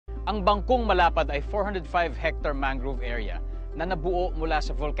Ang bangkong malapad ay 405-hectare mangrove area na nabuo mula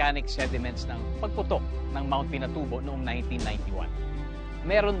sa volcanic sediments ng pagputok ng Mount Pinatubo noong 1991.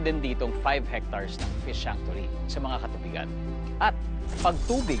 Meron din ditong 5 hectares ng fish sanctuary sa mga katubigan. At pag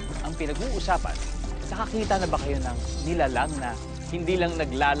tubig ang pinag-uusapan, nakakita na ba kayo ng nilalang na hindi lang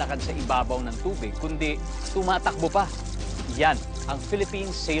naglalakad sa ibabaw ng tubig, kundi tumatakbo pa? Yan ang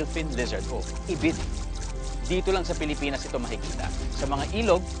Philippine Sailfin Lizard o ibid. Dito lang sa Pilipinas ito makikita, sa mga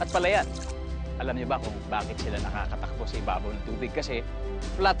ilog at palayan. Alam niyo ba kung bakit sila nakakatakbo sa ibabaw ng tubig? Kasi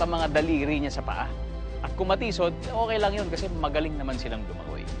flat ang mga daliri niya sa paa. At kung matisod, okay lang yun kasi magaling naman silang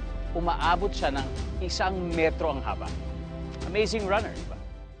lumangoy. Umaabot siya ng 1 metro ang haba. Amazing runner, diba?